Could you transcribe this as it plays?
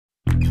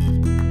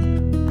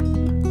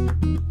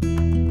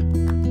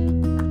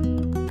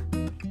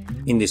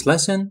In this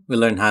lesson, we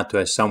learn how to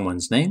ask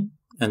someone's name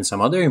and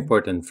some other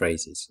important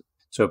phrases.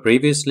 So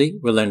previously,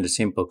 we learned a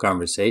simple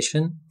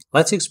conversation.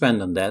 Let's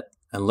expand on that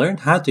and learn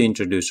how to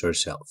introduce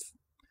yourself.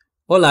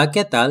 Hola,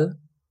 ¿qué tal?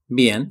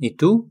 Bien, ¿y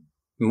tú?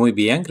 Muy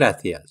bien,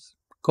 gracias.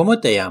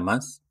 ¿Cómo te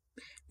llamas?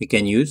 We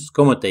can use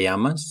 ¿Cómo te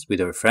llamas? With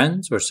our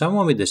friends or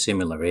someone with a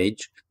similar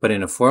age, but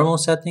in a formal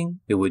setting,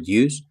 we would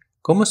use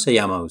 ¿Cómo se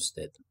llama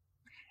usted?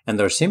 And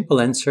our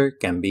simple answer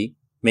can be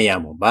Me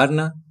llamo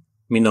Barna,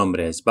 mi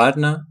nombre es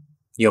Barna,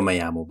 yo me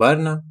llamo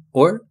Barna,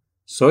 or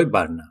soy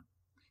Barna.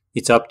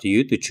 It's up to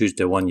you to choose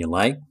the one you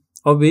like.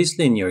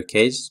 Obviously, in your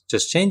case,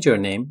 just change your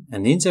name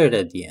and insert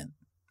at the end.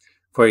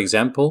 For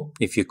example,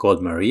 if you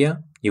called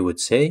Maria, you would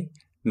say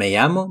Me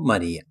llamo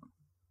Maria.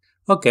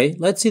 Okay,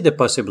 let's see the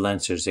possible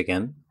answers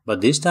again,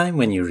 but this time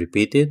when you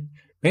repeat it,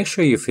 make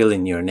sure you fill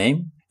in your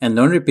name and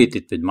don't repeat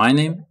it with my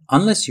name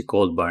unless you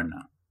called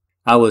Barna.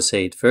 I will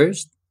say it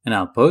first and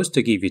I'll pause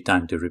to give you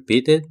time to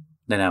repeat it,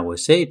 then I will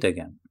say it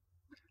again.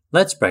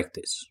 Let's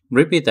practice.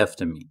 Repeat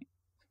after me.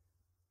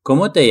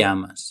 ¿Cómo te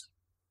llamas?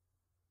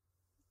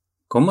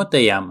 ¿Cómo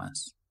te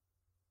llamas?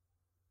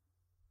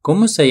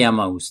 ¿Cómo se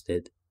llama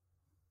usted?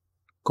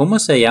 ¿Cómo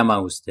se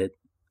llama usted?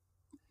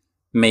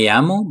 Me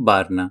llamo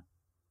Barna.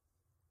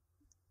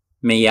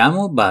 Me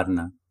llamo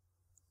Barna.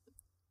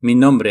 Mi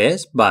nombre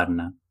es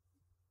Barna.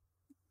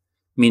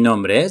 Mi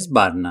nombre es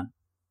Barna.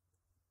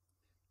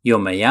 Yo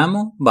me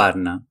llamo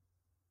Barna.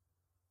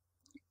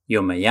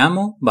 Yo me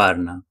llamo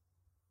Barna.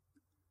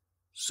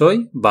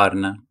 Soy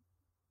Barna.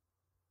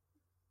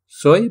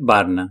 Soy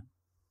Barna.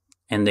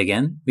 And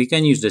again, we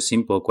can use the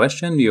simple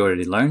question we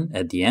already learned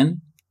at the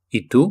end.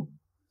 ¿Y tú?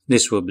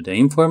 This will be the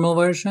informal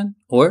version,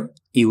 or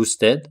 ¿y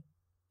usted?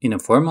 In a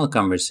formal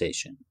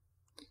conversation.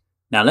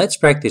 Now let's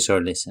practice our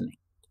listening.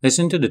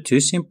 Listen to the two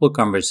simple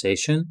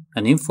conversations,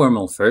 an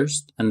informal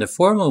first and the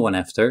formal one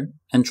after,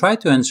 and try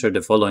to answer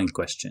the following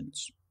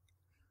questions.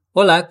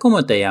 Hola,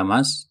 ¿cómo te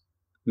llamas?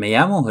 Me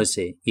llamo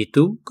José. ¿Y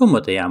tú?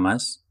 ¿Cómo te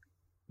llamas?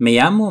 Me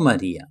llamo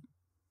María.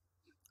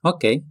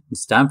 Okay,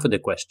 it's time for the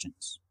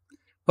questions.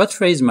 What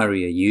phrase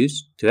Maria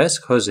used to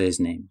ask José's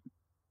name?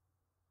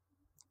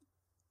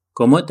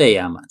 ¿Cómo te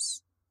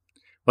llamas?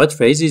 What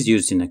phrase is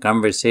used in a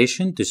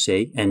conversation to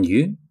say, and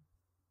you?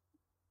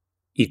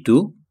 ¿Y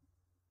tú?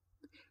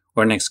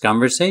 Our next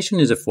conversation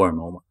is a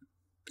formal one.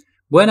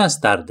 Buenas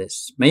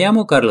tardes. Me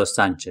llamo Carlos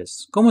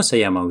Sánchez. ¿Cómo se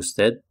llama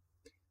usted?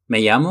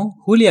 Me llamo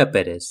Julia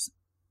Pérez.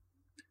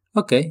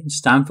 Okay,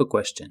 it's time for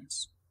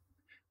questions.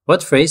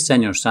 What phrase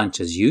Señor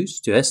Sánchez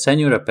used to ask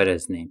Señora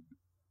Pérez's name?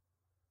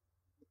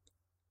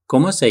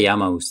 ¿Cómo se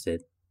llama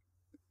usted?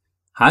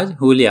 How did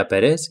Julia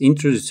Pérez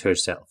introduce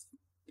herself?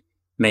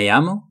 Me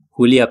llamo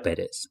Julia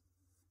Pérez.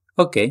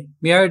 Okay,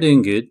 we are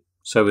doing good.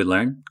 So we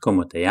learned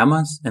 ¿Cómo te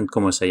llamas? And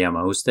 ¿Cómo se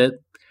llama usted?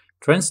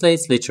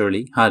 Translates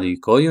literally how do you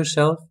call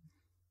yourself?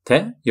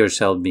 Te,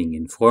 yourself being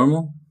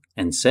informal,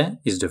 and se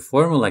is the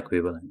formal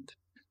equivalent.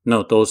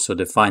 Note also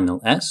the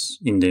final S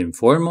in the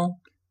informal,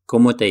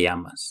 ¿Cómo te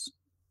llamas?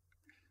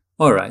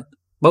 Alright,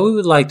 but we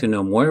would like to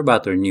know more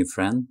about our new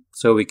friend,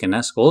 so we can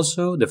ask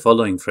also the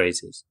following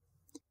phrases.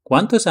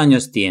 ¿Cuántos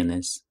años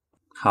tienes?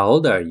 How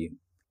old are you?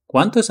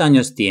 ¿Cuántos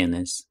años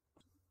tienes?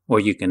 Or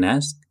you can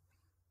ask,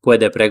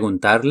 ¿Puede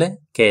preguntarle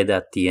qué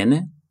edad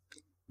tiene?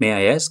 May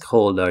I ask how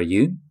old are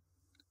you?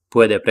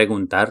 ¿Puede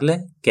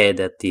preguntarle qué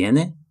edad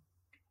tiene?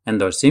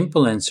 And our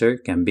simple answer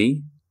can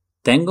be,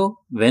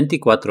 Tengo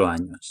 24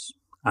 años.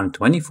 I'm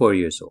 24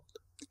 years old.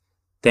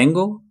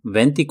 Tengo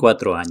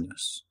 24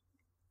 años.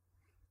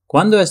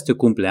 ¿Cuándo es tu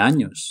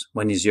cumpleaños?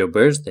 When is your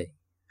birthday?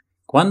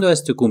 ¿Cuándo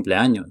es tu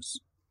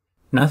cumpleaños?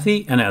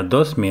 Nací en el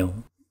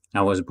 2000.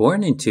 I was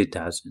born in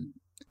 2000.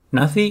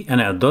 Nací en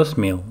el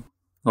 2000.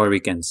 Or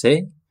we can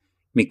say,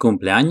 Mi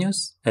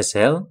cumpleaños es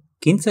el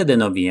 15 de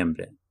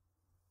noviembre.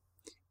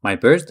 My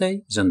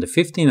birthday is on the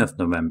 15th of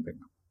November.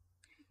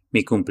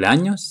 Mi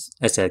cumpleaños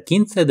es el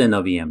 15 de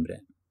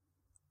noviembre.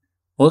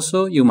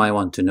 Also, you might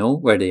want to know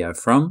where they are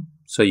from,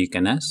 so you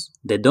can ask,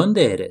 ¿De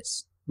dónde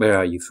eres? Where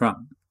are you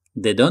from?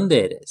 ¿De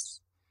dónde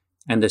eres?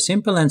 And the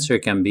simple answer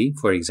can be,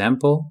 for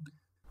example,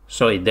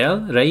 Soy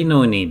del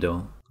Reino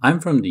Unido. I'm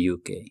from the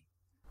UK.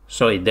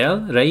 Soy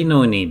del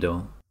Reino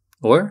Unido.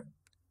 Or,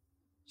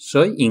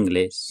 Soy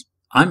inglés.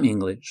 I'm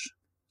English.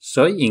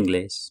 Soy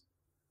inglés.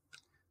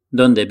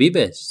 ¿Dónde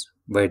vives?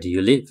 Where do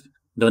you live?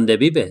 ¿Dónde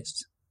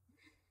vives?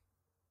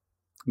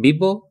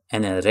 Vivo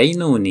en el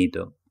Reino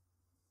Unido.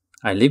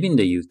 I live in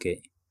the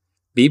UK.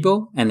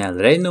 Vivo en el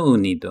Reino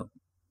Unido.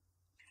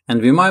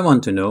 And we might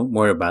want to know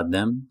more about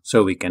them,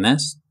 so we can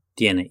ask,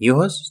 ¿Tiene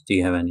hijos? Do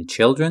you have any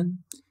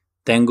children?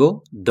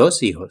 Tengo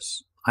dos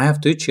hijos. I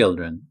have 2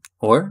 children.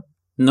 Or,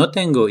 no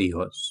tengo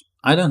hijos.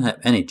 I don't have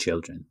any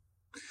children.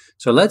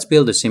 So let's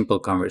build a simple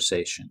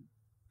conversation.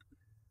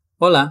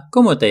 Hola,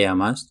 ¿cómo te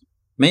llamas?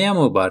 Me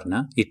llamo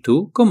Barna. ¿Y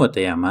tú cómo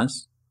te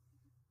llamas?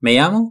 Me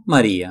llamo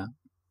María.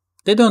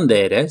 ¿De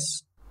dónde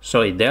eres?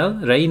 Soy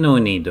del Reino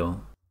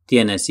Unido.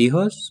 ¿Tienes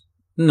hijos?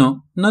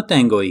 No, no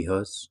tengo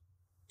hijos.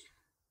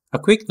 A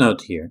quick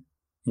note here.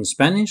 In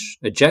Spanish,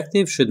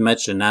 adjectives should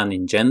match the noun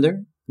in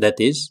gender, that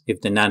is,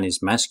 if the noun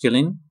is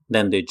masculine,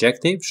 then the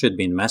adjective should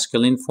be in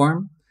masculine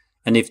form,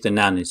 and if the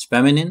noun is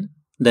feminine,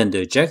 then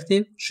the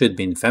adjective should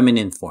be in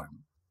feminine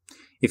form.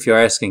 If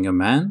you're asking a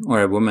man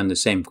or a woman the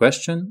same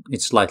question,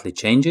 it slightly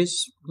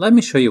changes. Let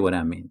me show you what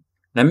I mean.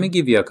 Let me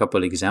give you a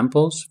couple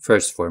examples,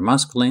 first for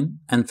masculine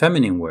and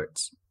feminine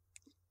words.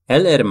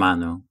 El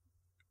hermano,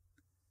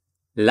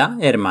 la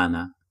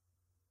hermana,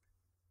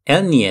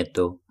 el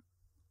nieto,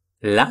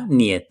 la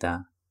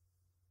nieta,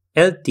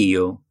 el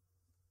tío,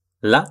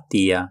 la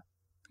tía.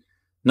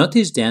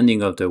 Notice the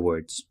ending of the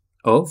words,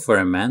 O for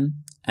a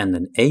man and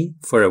an A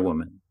for a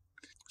woman.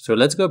 So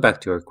let's go back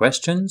to our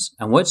questions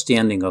and watch the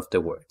ending of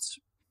the words.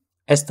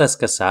 ¿Estás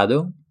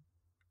casado?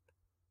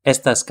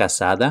 ¿Estás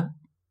casada?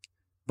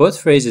 Both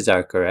phrases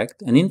are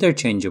correct and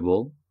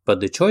interchangeable,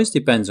 but the choice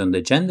depends on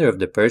the gender of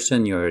the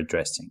person you're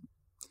addressing.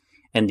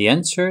 And the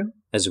answer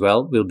as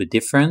well will be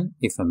different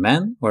if a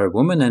man or a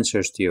woman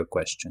answers to your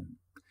question.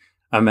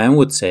 A man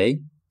would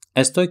say,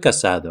 Estoy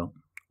casado,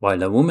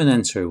 while a woman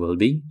answer will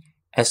be,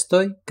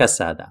 Estoy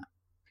casada.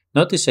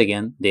 Notice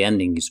again the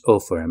ending is O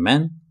for a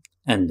man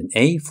and an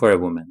A for a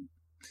woman.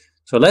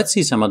 So let's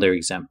see some other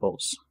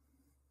examples.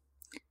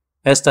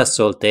 ¿Estás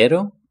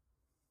soltero?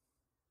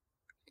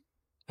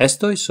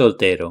 Estoy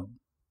soltero.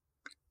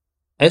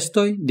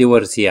 Estoy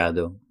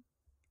divorciado.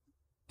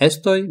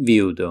 Estoy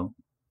viudo.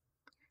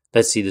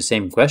 Let's see the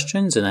same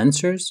questions and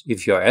answers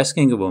if you are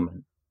asking a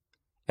woman.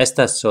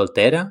 ¿Estás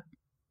soltera?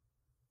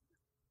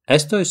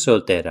 Estoy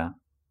soltera.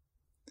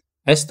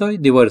 Estoy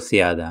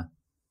divorciada.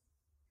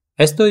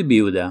 Estoy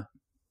viuda.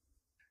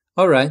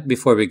 Alright,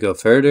 before we go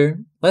further,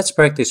 let's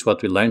practice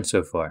what we learned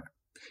so far.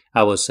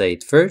 I will say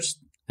it first,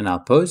 and I'll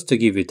pause to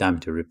give you time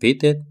to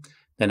repeat it,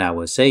 then I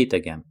will say it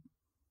again.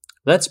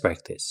 Let's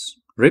practice.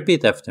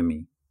 Repeat after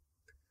me.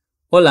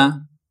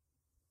 Hola.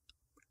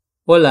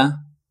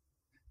 Hola.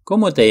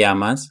 ¿Cómo te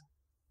llamas?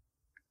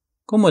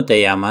 ¿Cómo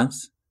te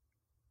llamas?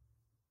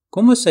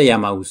 ¿Cómo se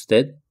llama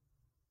usted?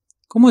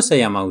 ¿Cómo se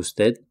llama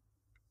usted?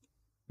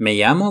 Me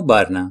llamo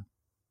Barna.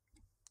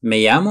 Me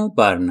llamo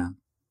Barna.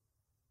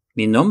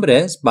 Mi nombre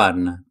es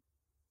Barna.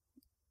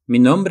 Mi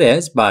nombre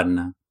es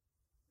Barna.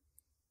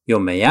 Yo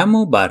me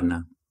llamo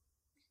Barna.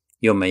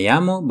 Yo me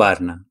llamo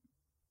Barna.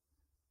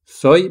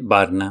 Soy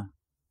Barna.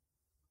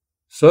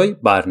 Soy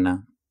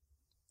Barna.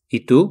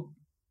 ¿Y tú?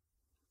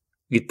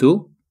 ¿Y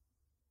tú?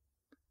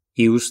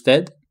 ¿Y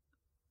usted?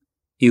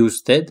 ¿Y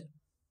usted?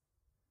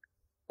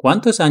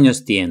 ¿Cuántos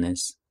años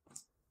tienes?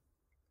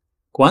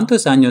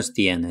 ¿Cuántos años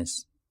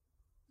tienes?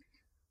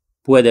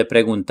 ¿Puede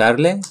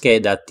preguntarle qué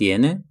edad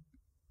tiene?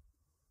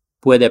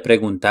 ¿Puede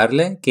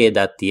preguntarle qué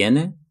edad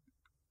tiene?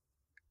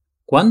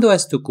 ¿Cuándo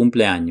es tu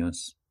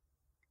cumpleaños?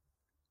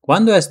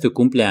 ¿Cuándo es tu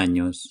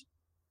cumpleaños?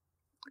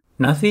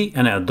 Nací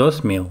en el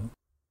 2000.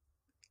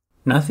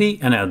 Nací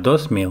en el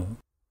 2000.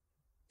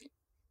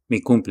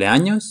 Mi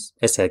cumpleaños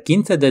es el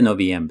 15 de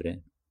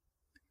noviembre.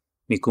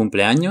 Mi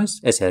cumpleaños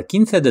es el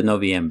 15 de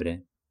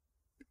noviembre.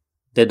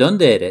 ¿De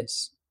dónde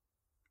eres?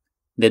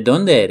 ¿De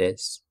dónde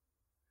eres?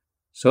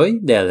 Soy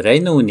del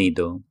Reino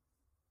Unido.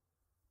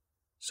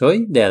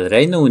 Soy del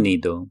Reino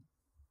Unido.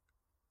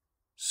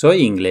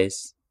 Soy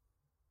inglés.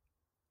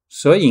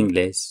 Soy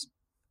inglés.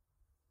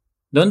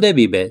 ¿Dónde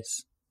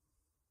vives?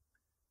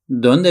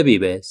 ¿Dónde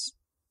vives?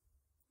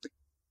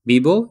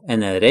 Vivo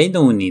en el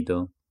Reino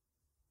Unido.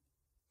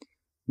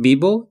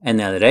 Vivo en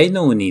el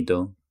Reino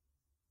Unido.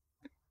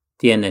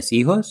 ¿Tienes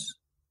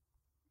hijos?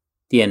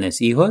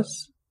 ¿Tienes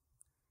hijos?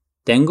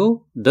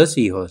 Tengo 2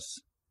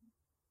 hijos.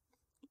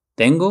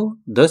 Tengo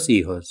 2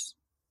 hijos.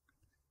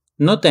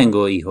 No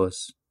tengo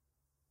hijos.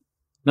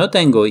 No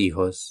tengo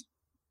hijos.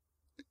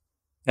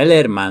 El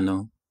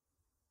hermano.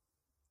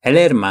 El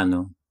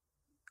hermano.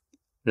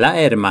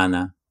 La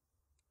hermana.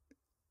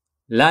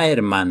 La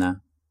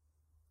hermana.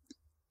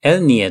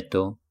 El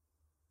nieto.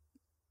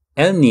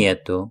 El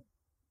nieto.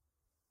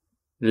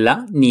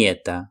 La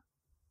nieta.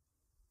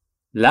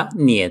 La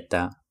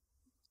nieta.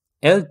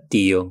 El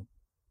tío.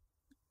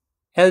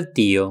 El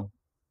tío.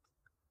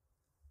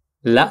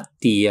 La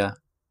tía.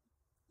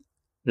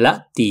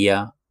 La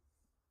tía.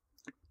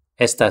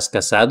 ¿Estás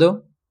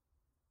casado?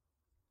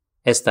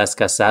 ¿Estás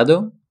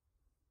casado?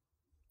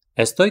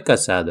 Estoy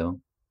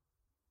casado.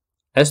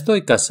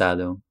 Estoy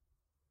casado.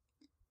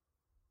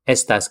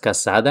 ¿Estás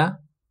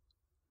casada?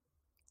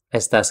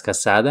 ¿Estás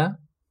casada?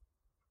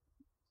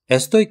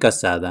 Estoy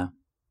casada.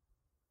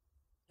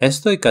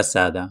 Estoy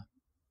casada.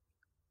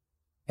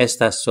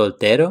 ¿Estás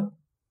soltero?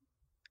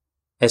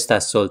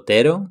 ¿Estás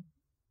soltero?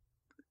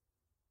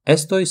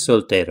 Estoy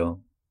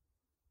soltero.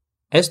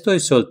 Estoy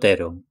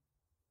soltero.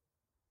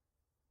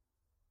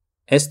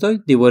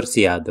 Estoy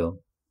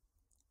divorciado.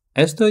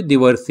 Estoy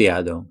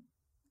divorciado.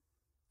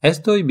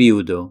 Estoy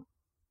viudo.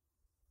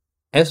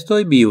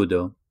 Estoy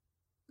viudo.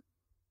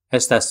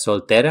 ¿Estás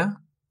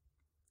soltera?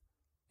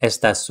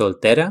 ¿Estás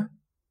soltera?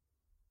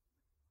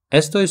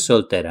 Estoy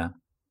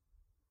soltera.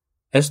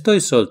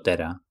 Estoy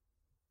soltera.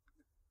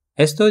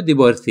 Estoy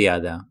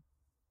divorciada.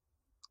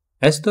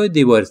 Estoy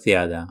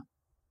divorciada.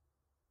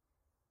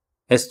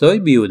 Estoy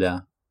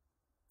viuda.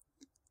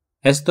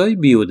 Estoy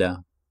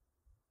viuda.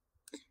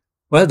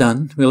 Well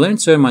done, we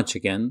learned so much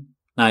again.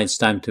 Now it's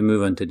time to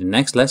move on to the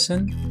next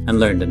lesson and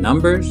learn the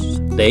numbers,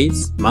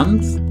 days,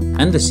 month,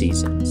 and the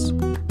seasons.